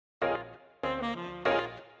Hey,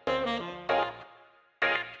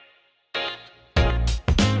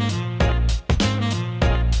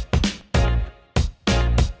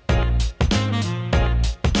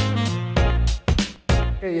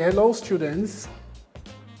 hello students.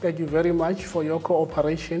 Thank you very much for your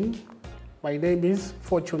cooperation. My name is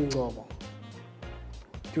Fortune Ngobo.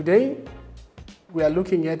 Today, we are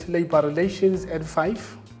looking at labor relations at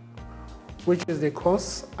 5, which is the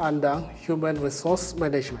course under human resource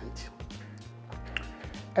management.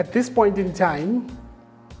 At this point in time,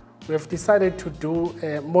 we have decided to do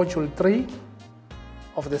module 3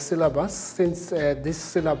 of the syllabus, since this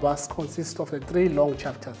syllabus consists of the 3 long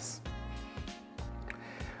chapters.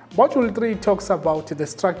 Module 3 talks about the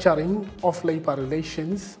structuring of labor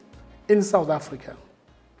relations in South Africa.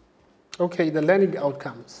 Okay, the learning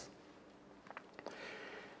outcomes.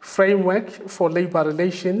 Framework for labor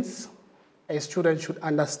relations. A student should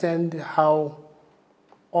understand how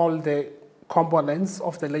all the components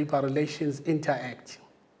of the labor relations interact.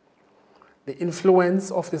 The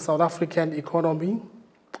influence of the South African economy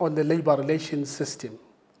on the labor relations system,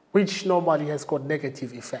 which normally has got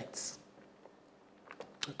negative effects.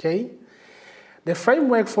 Okay, the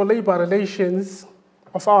framework for labor relations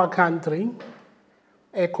of our country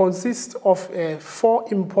consists of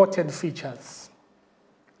 4 important features,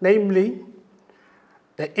 namely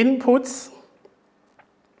the inputs,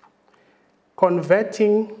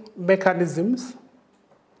 converting mechanisms,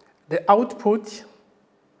 the output,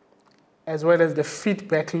 as well as the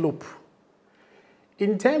feedback loop.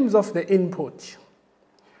 In terms of the input,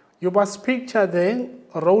 you must picture the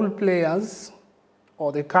role players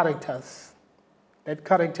or the characters that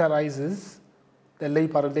characterizes the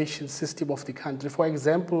labor relations system of the country. For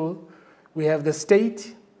example, we have the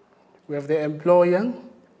state, we have the employer,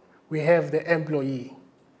 we have the employee.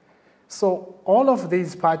 So all of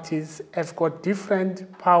these parties have got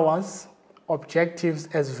different powers, objectives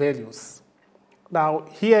as values. Now,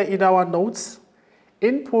 here in our notes,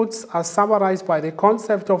 inputs are summarized by the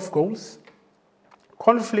concept of goals,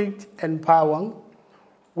 conflict, and power,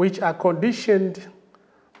 which are conditioned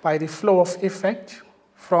by the flow of effect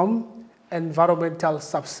from environmental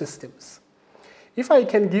subsystems. If I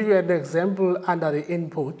can give you an example under the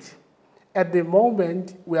input, at the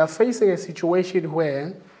moment we are facing a situation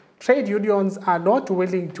where trade unions are not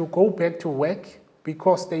willing to go back to work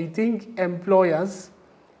because they think employers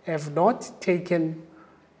have not taken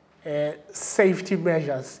safety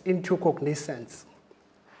measures into cognizance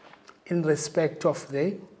in respect of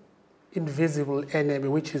the invisible enemy,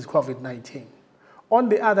 which is COVID-19. On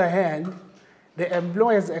the other hand, the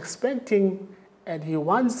employer is expecting and he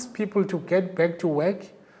wants people to get back to work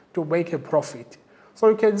to make a profit. So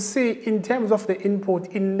you can see in terms of the input,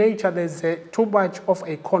 in nature, there's too much of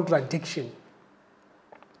a contradiction.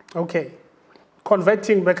 Okay,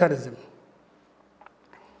 converting mechanism.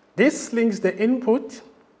 This links the input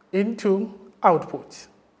into output.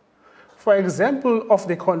 For example of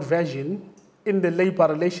the conversion in the labor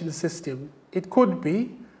relations system, it could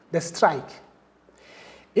be the strike.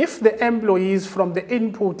 If the employees from the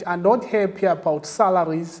input are not happy about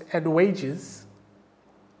salaries and wages,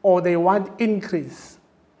 or they want increase,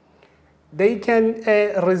 they can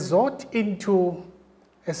resort into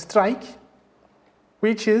a strike,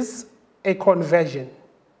 which is a conversion.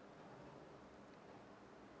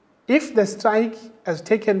 If the strike has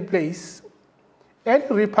taken place, any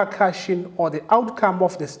repercussion or the outcome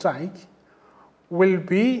of the strike will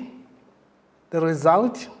be the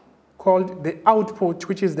result called the output,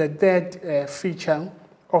 which is the third feature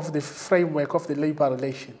of the framework of the labor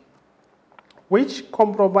relation, which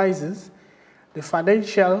compromises the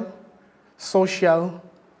financial, social,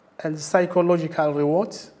 and psychological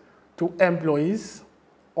rewards to employees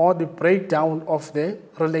or the breakdown of the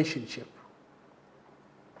relationship.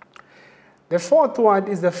 The fourth one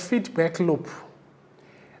is the feedback loop.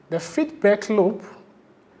 The feedback loop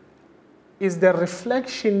is the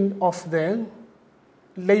reflection of the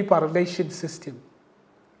labor relations system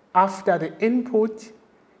after the input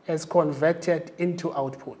is converted into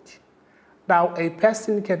output. Now, a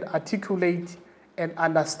person can articulate and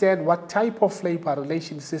understand what type of labor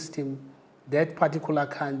relations system that particular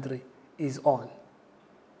country is on.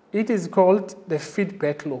 It is called the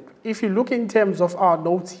feedback loop. If you look in terms of our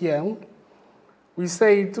notes here, we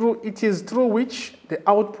say it is through which the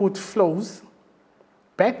output flows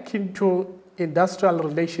back into industrial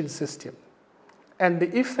relations system, and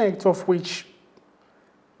the effect of which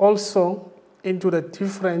also into the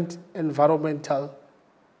different environmental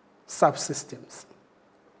subsystems.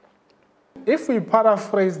 If we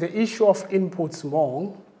paraphrase the issue of inputs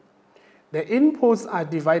more, the inputs are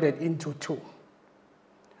divided into 2.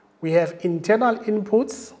 We have internal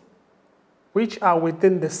inputs which are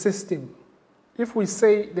within the system. If we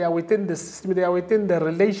say they are within the system, they are within the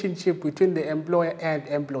relationship between the employer and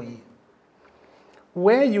employee.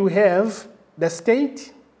 Where you have the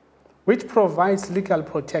state, which provides legal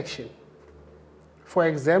protection. For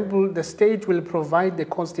example, the state will provide the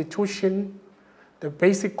Constitution, the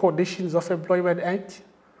Basic Conditions of Employment Act,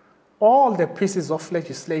 all the pieces of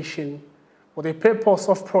legislation for the purpose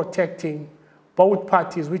of protecting both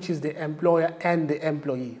parties, which is the employer and the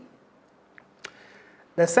employee.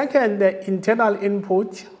 The second, the internal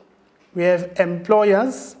input, we have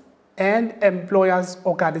employers and employers'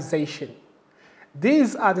 organization.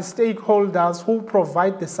 These are the stakeholders who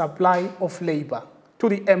provide the supply of labor to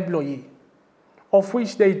the employee, of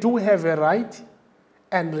which they do have a right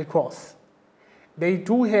and recourse. They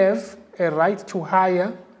do have a right to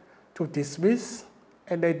hire, to dismiss,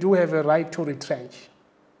 and they do have a right to retrench.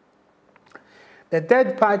 The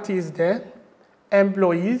third party is the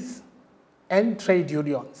employees and trade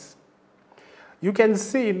unions. You can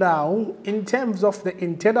see now, in terms of the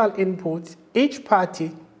internal input, each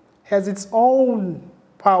party has its own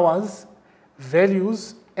powers,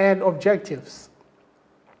 values, and objectives.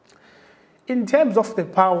 In terms of the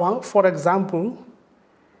power, for example,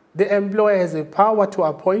 the employer has a power to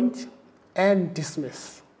appoint and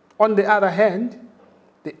dismiss. On the other hand,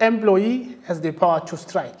 the employee has the power to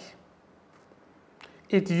strike.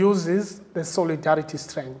 It uses the solidarity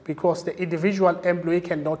strength because the individual employee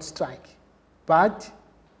cannot strike, but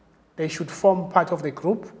they should form part of the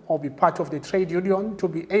group or be part of the trade union to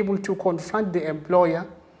be able to confront the employer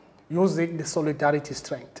using the solidarity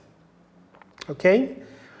strength. Okay?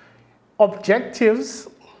 Objectives,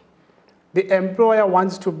 the employer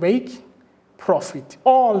wants to make profit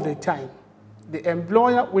all the time. The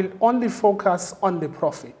employer will only focus on the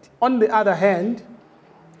profit. On the other hand,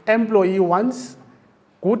 employee wants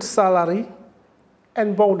good salary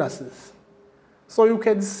and bonuses. So you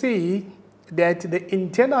can see that the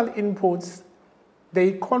internal inputs,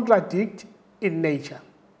 they contradict in nature.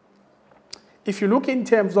 If you look in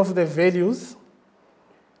terms of the values,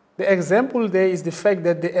 the example there is the fact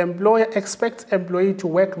that the employer expects employee to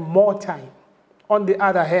work more time. On the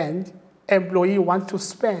other hand, employee wants to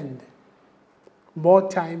spend more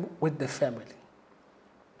time with the family.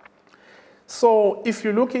 So if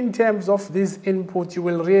you look in terms of this input, you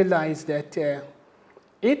will realize that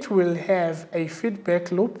it will have a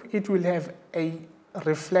feedback loop. It will have a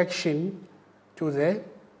reflection to the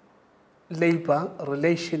labor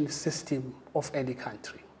relation system of any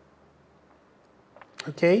country.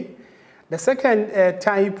 Okay? The second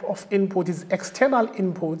type of input is external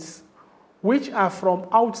inputs, which are from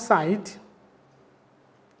outside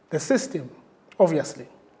the system, obviously.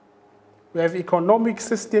 We have economic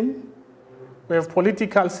system, we have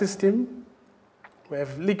political system, we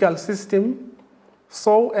have legal system,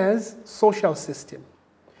 so as social system.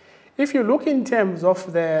 If you look in terms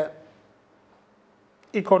of the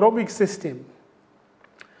economic system,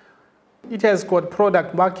 it has got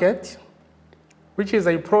product market, which is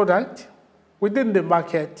a product within the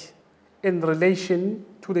market in relation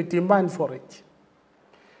to the demand for it.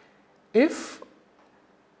 If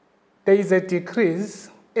there is a decrease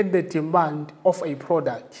in the demand of a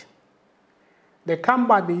product, the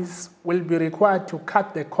companies will be required to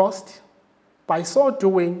cut the cost. By so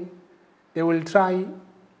doing, they will try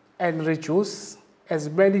and reduce as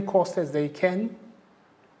many costs as they can.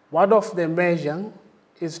 One of the measures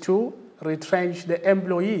is to retrench the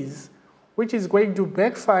employees, which is going to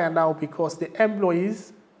backfire now because the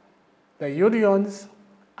employees, the unions,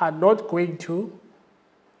 are not going to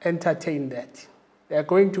entertain that. They are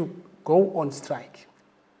going to go on strike,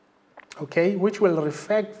 okay, which will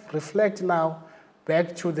reflect now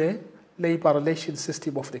back to the labor relations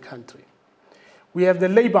system of the country. We have the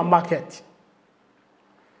labor market.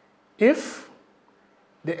 If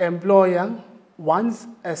the employer wants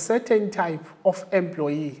a certain type of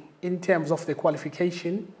employee in terms of the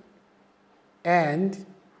qualification, and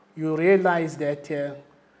you realize that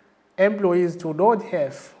employees do not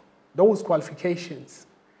have those qualifications,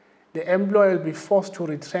 the employer will be forced to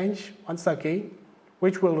retrench once again,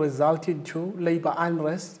 which will result into labor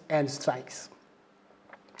unrest and strikes.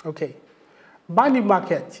 Okay, money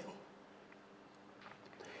market.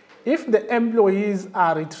 If the employees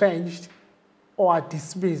are retrenched or are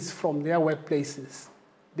dismissed from their workplaces,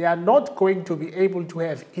 they are not going to be able to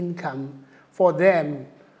have income for them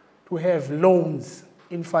to have loans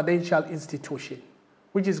in financial institutions,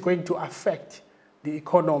 which is going to affect the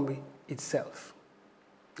economy itself,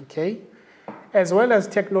 okay? As well as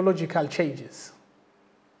technological changes.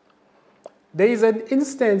 There is an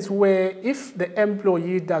instance where if the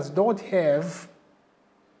employee does not have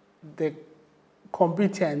the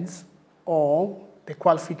competence or the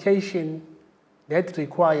qualification that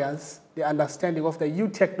requires the understanding of the new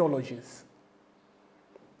technologies.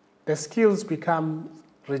 The skills become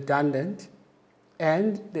redundant,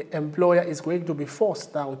 and the employer is going to be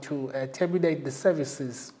forced now to terminate the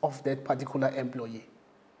services of that particular employee,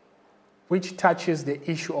 which touches the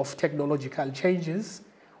issue of technological changes,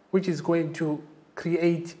 which is going to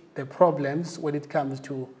create the problems when it comes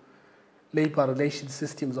to labor relations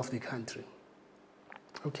systems of the country.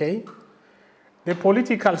 Okay? The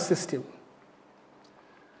political system.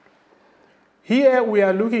 Here we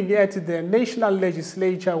are looking at the national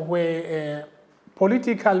legislature where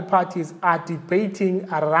political parties are debating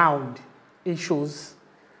around issues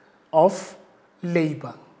of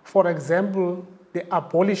labor. For example, the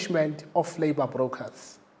abolishment of labor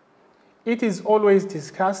brokers. It is always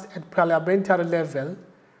discussed at parliamentary level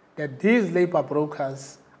that these labor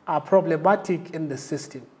brokers are problematic in the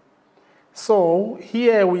system. So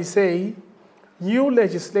here we say new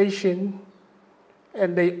legislation,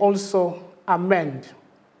 and they also amend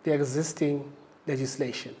the existing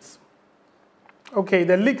legislations. Okay,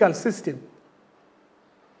 the legal system.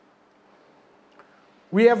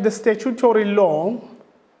 We have the statutory law.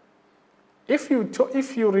 If you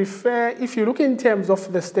look in terms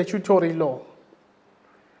of the statutory law,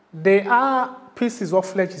 there are pieces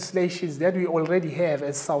of legislation that we already have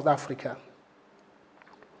as South Africa.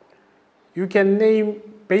 You can name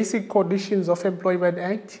Basic Conditions of Employment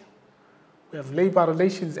Act, we have Labor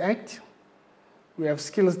Relations Act, we have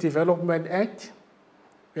Skills Development Act,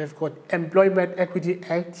 we have got Employment Equity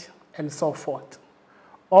Act, and so forth.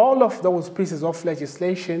 All of those pieces of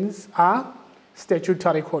legislation are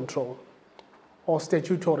statutory control or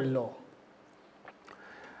statutory law.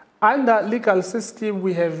 Under legal system,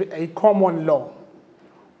 we have a common law,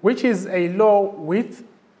 which is a law with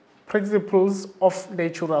principles of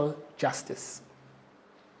natural justice,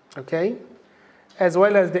 okay? As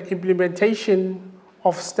well as the implementation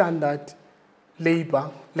of standard labor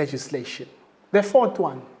legislation. The fourth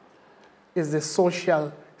one is the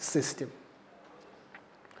social system.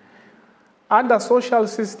 Under social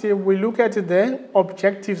system, we look at the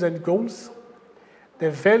objectives and goals, the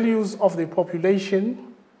values of the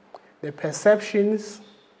population, the perceptions,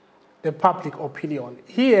 the public opinion.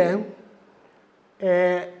 Here,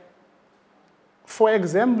 for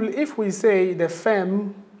example, if we say the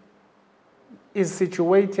firm is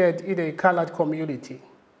situated in a colored community,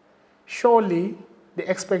 surely the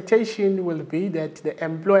expectation will be that the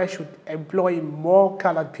employer should employ more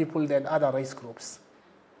colored people than other race groups.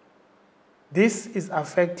 This is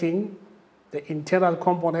affecting the internal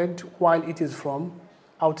component while it is from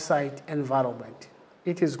outside environment.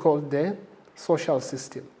 It is called the social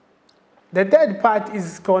system. The third part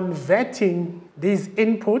is converting these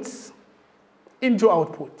inputs into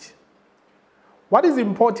output. What is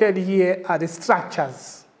important here are the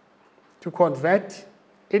structures to convert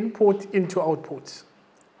input into output.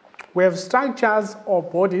 We have structures or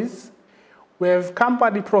bodies, we have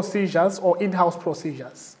company procedures or in-house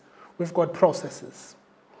procedures. We've got processes.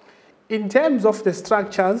 In terms of the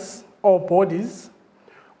structures or bodies,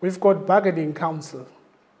 we've got bargaining council.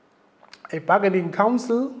 A bargaining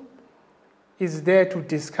council is there to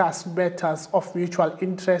discuss matters of mutual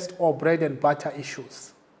interest or bread and butter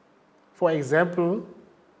issues. For example,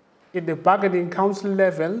 in the bargaining council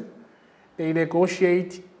level, they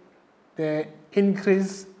negotiate the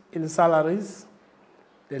increase in salaries,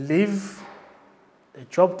 the leave, the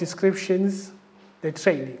job descriptions, the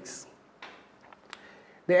trainings.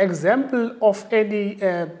 The example of any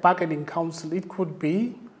bargaining council, it could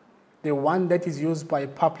be the one that is used by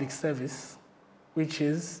public service, which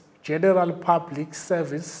is General Public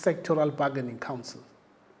Service Sectoral Bargaining Council.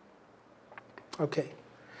 Okay.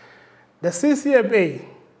 The CCMA.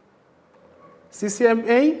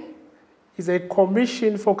 CCMA is a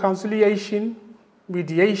commission for conciliation,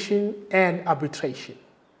 mediation, and arbitration,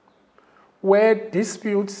 where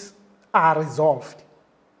disputes are resolved.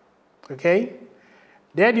 Okay?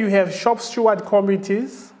 Then you have shop steward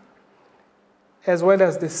committees, as well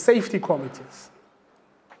as the safety committees.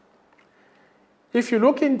 If you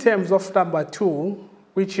look in terms of number 2,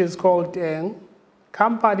 which is called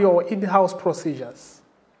company or in-house procedures,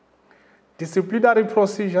 disciplinary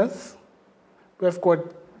procedures, we've got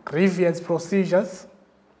grievance procedures,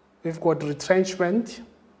 we've got retrenchment,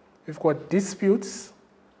 we've got disputes,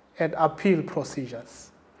 and appeal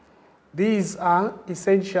procedures. These are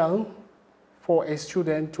essential for a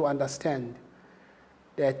student to understand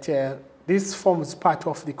that this forms part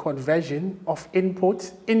of the conversion of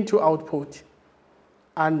input into output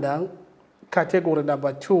under category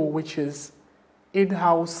number 2, which is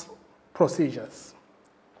in-house procedures.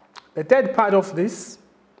 The third part of this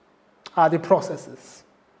are the processes.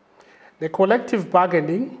 The collective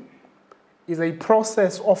bargaining is a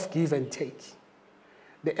process of give and take.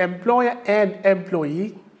 The employer and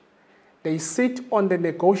employee, they sit on the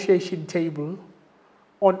negotiation table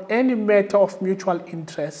on any matter of mutual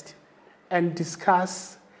interest and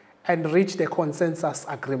discuss and reach the consensus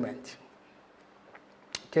agreement.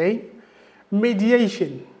 Okay?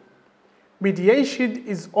 Mediation. Mediation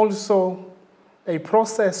is also a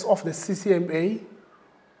process of the CCMA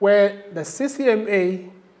where the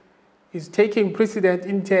CCMA is taking precedent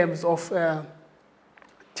in terms of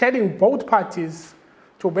telling both parties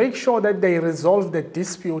to make sure that they resolve the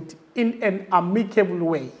dispute in an amicable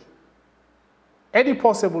way. Any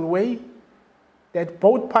possible way that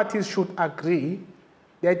both parties should agree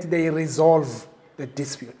that they resolve the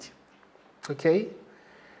dispute. Okay?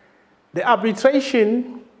 The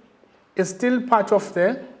arbitration is still part of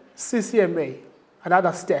the CCMA,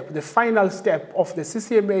 another step, the final step of the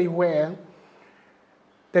CCMA where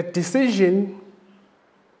the decision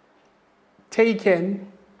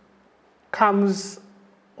taken comes,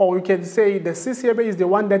 or we can say the CCMA is the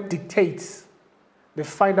one that dictates the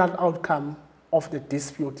final outcome of the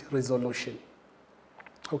dispute resolution.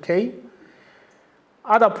 Okay?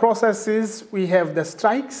 Other processes, we have the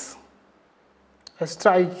strikes. A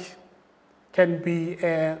strike can be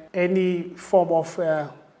any form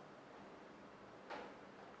of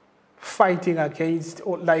fighting against,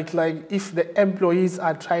 or like if the employees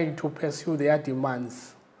are trying to pursue their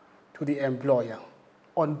demands to the employer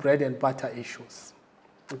on bread and butter issues.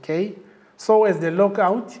 Okay? So as the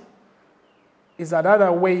lockout is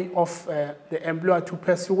another way of the employer to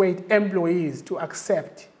persuade employees to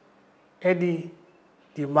accept any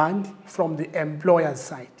demand from the employer's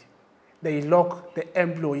side. They lock the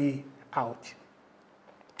employee out.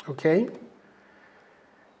 Okay?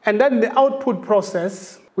 And then the output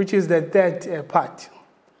process, which is the third part.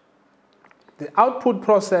 The output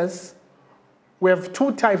process, we have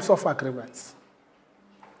two types of agreements.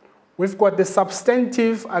 We've got the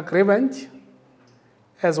substantive agreement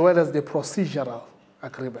as well as the procedural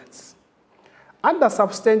agreements. Under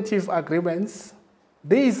substantive agreements,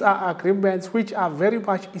 these are agreements which are very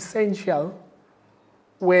much essential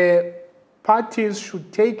where parties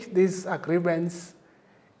should take these agreements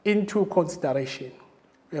into consideration.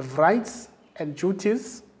 We have rights and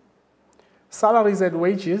duties, salaries and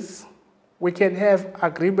wages. We can have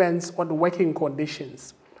agreements on working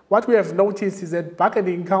conditions. What we have noticed is that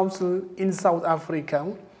Bargaining Council in South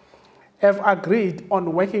Africa have agreed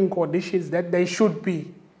on working conditions that they should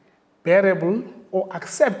be bearable or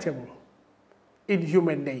acceptable in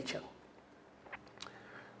human nature.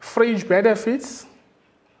 Fringe benefits,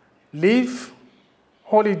 leave,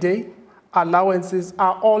 holiday, allowances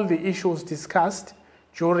are all the issues discussed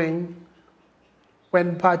during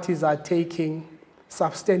when parties are taking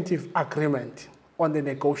substantive agreement on the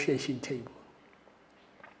negotiation table.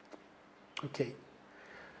 Okay.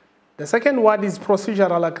 The second one is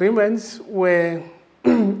procedural agreements where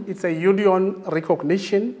it's a union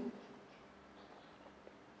recognition,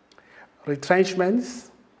 retrenchments,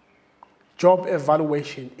 job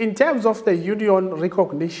evaluation. In terms of the union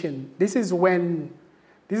recognition, this is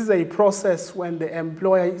a process when the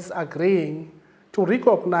employer is agreeing to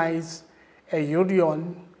recognize a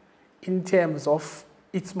union in terms of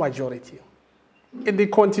its majority. In the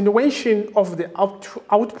continuation of the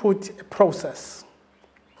output process,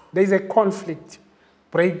 there is a conflict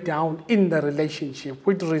breakdown in the relationship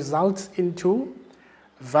which results into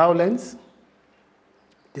violence,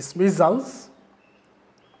 dismissals,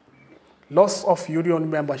 loss of union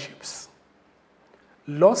memberships,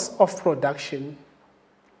 loss of production,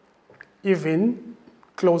 even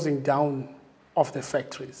closing down of the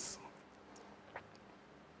factories.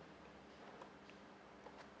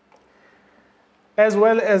 As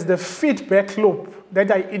well as the feedback loop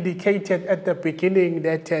that I indicated at the beginning,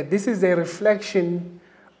 that this is a reflection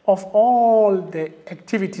of all the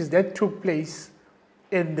activities that took place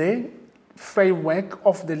in the framework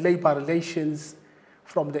of the labor relations,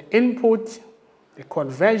 from the input, the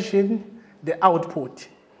conversion, the output.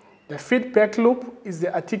 The feedback loop is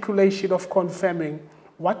the articulation of confirming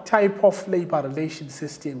what type of labor relation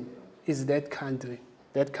system is that country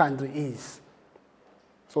is,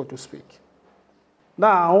 so to speak.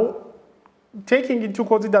 Now, taking into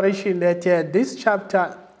consideration that this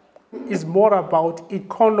chapter is more about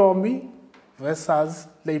economy versus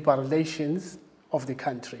labor relations of the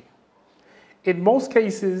country. In most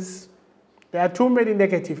cases, there are too many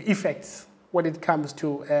negative effects when it comes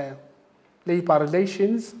to labor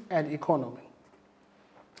relations and economy.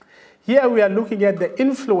 Here we are looking at the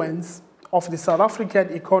influence of the South African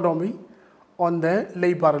economy on the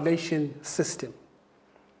labor relation system.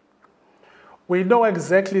 We know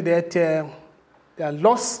exactly that the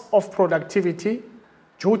loss of productivity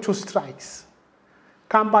due to strikes.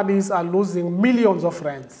 Companies are losing millions of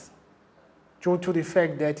rands due to the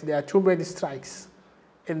fact that there are too many strikes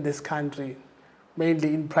in this country,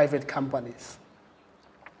 mainly in private companies.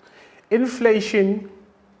 Inflation,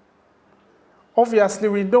 obviously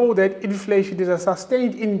we know that inflation is a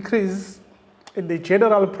sustained increase in the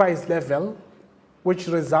general price level, which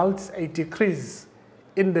results a decrease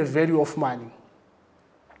in the value of money.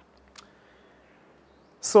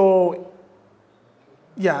 So,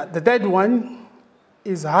 yeah, the third one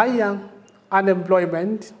is higher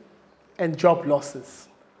unemployment and job losses.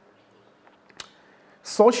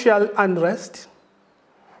 Social unrest,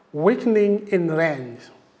 weakening in rand,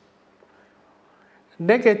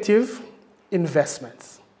 negative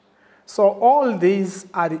investments. So all these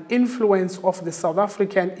are the influence of the South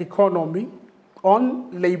African economy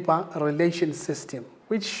on labor relations system,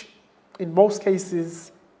 which in most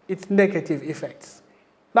cases, it's negative effects.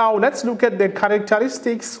 Now let's look at the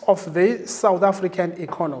characteristics of the South African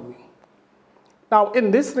economy. Now in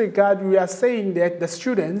this regard, we are saying that the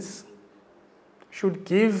students should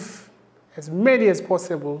give as many as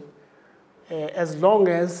possible as long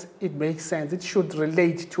as it makes sense. It should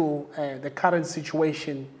relate to the current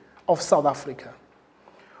situation of South Africa.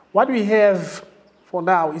 What we have for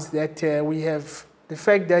now is that we have the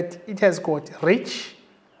fact that it has got rich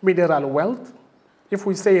mineral wealth. If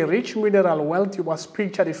we say rich mineral wealth, you must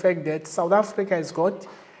picture the fact that South Africa has got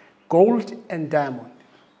gold and diamond.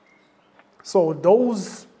 So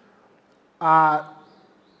those are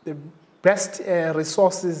the best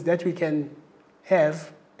resources that we can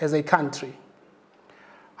have as a country.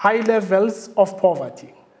 High levels of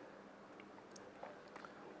poverty,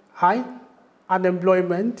 high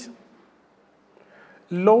unemployment,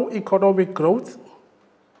 low economic growth,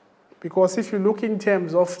 because if you look in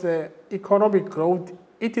terms of the economic growth,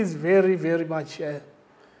 it is very, very much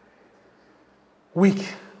weak.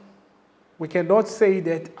 We cannot say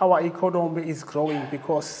that our economy is growing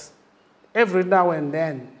because every now and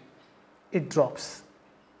then it drops.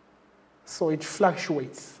 So it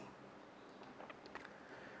fluctuates.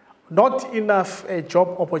 Not enough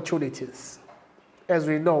job opportunities, as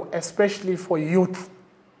we know, especially for youth.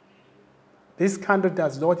 This country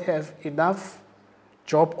does not have enough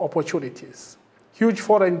job opportunities. Huge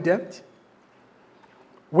foreign debt,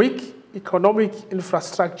 weak economic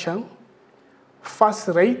infrastructure, fast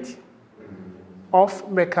rate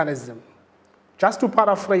of mechanism. Just to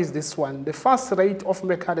paraphrase this one, the fast rate of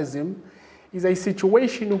mechanism is a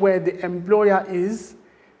situation where the employer is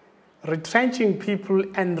retrenching people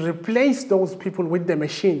and replace those people with the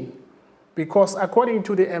machine. Because according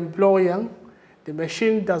to the employer, the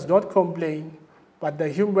machine does not complain, but the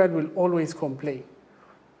human will always complain,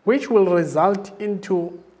 which will result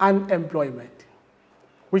into unemployment,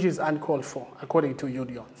 which is uncalled for, according to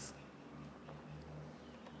unions.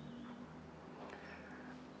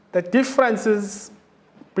 The differences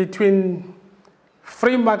between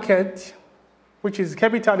free market, which is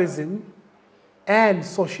capitalism, and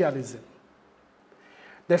socialism.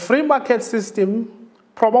 The free market system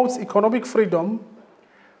promotes economic freedom.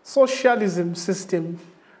 Socialism system,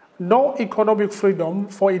 no economic freedom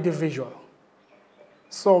for individual.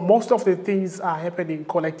 So most of the things are happening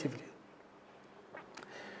collectively.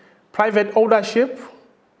 Private ownership,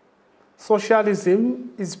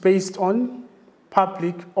 socialism is based on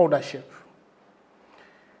public ownership.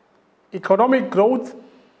 Economic growth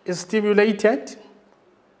is stimulated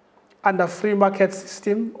under free market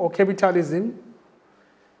system or capitalism.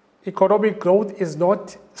 Economic growth is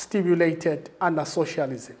not stimulated under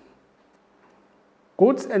socialism.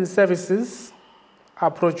 Goods and services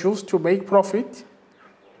are produced to make profit.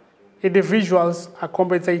 Individuals are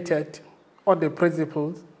compensated on the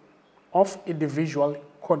principles of individual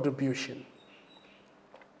contribution.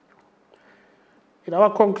 In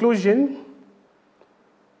our conclusion,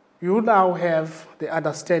 you now have the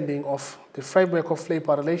understanding of the framework of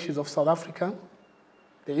labor relations of South Africa,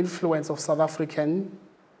 the influence of South African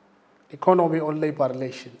economy on labor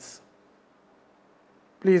relations.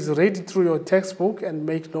 Please read through your textbook and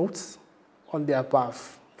make notes on the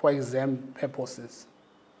above for exam purposes.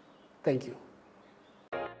 Thank you.